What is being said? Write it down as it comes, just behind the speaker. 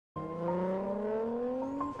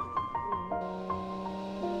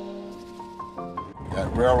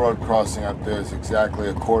That railroad crossing up there is exactly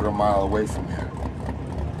a quarter mile away from here.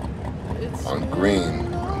 On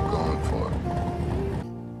Green, I'm going for it.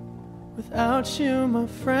 Without you, my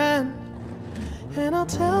friend, and I'll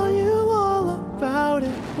tell you all about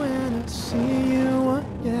it when I see you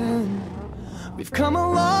again. We've come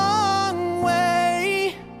a long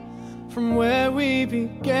way from where we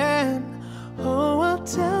began. Oh, I'll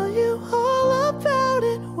tell you all about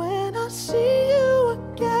it when I see you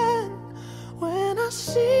again. When I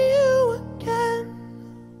see you again.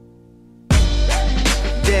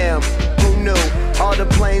 Damn, who knew? All the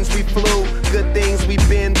planes we flew, good things we've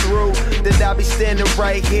been through. That I'll be standing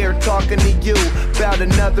right here talking to you about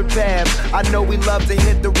another path. I know we love to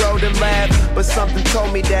hit the road and laugh, but something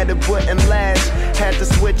told me that it wouldn't last. Had to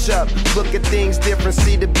switch up, look at things different,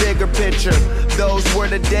 see the bigger picture. Those were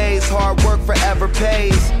the days, hard work forever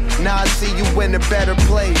pays. Now I see you in a better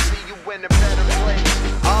place.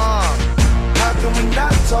 How can we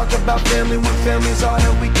not talk about family when family's all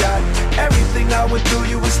that we got? Everything I went through,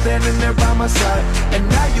 you were standing there by my side, and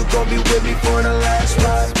now you gon' be with me for the last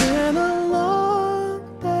ride. It's been a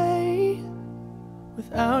long day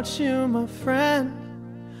without you, my friend,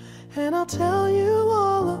 and I'll tell you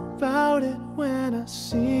all about it when I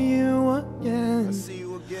see you again.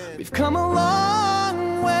 We've come a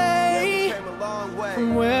long way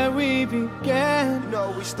from where we began.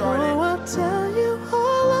 Oh, I'll tell you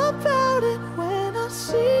all about it when I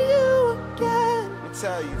see you again.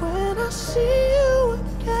 When I see you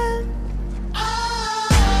again.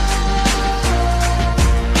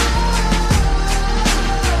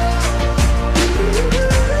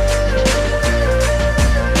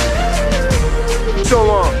 So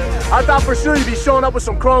long. I thought for sure you'd be showing up with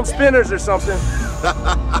some chrome spinners or something.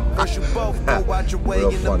 First you both go out your way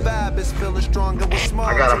and the vibe is feeling stronger with small.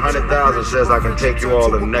 I got 100,000 says I can take you all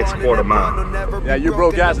to the next quarter mile. Yeah, you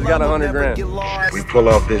broke ass and got 100 grand. If we pull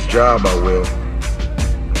off this job, I will.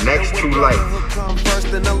 Next two lights. First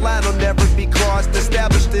and the line will never be crossed.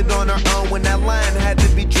 Established it on our own when that line had to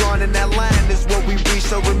be drawn, and that line is what we reach.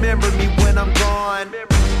 So remember me when I'm gone.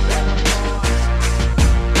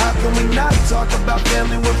 How can we not talk about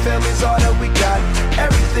family when family's all that we got?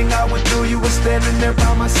 Everything I went through, you were standing there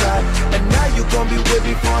by my side, and now you gon' be with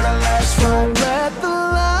me for the last ride. Let the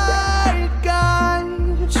light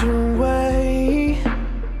guide your way.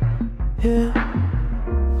 Yeah.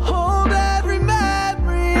 Hold every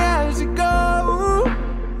memory as you go.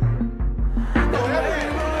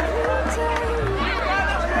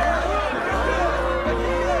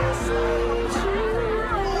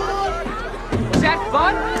 Was that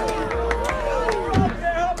fun?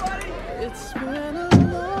 It's been a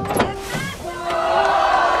long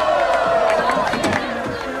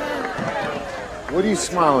What are you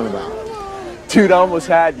smiling about? Dude, I almost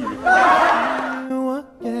had you.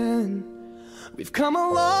 again. We've come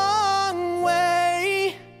a long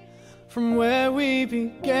way from where we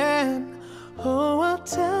began. Oh, I'll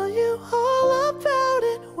tell you all about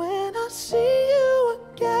it when I see you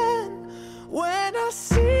again. When I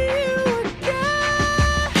see you again.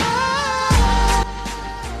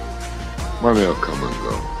 Money will come and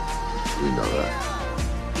go. We know that.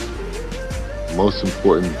 The most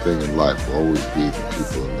important thing in life will always be the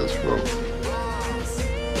people in this room.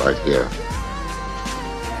 Right here.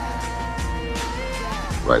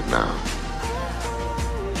 Right now.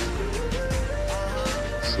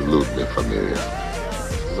 Salute, mi familia.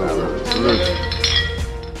 Salute.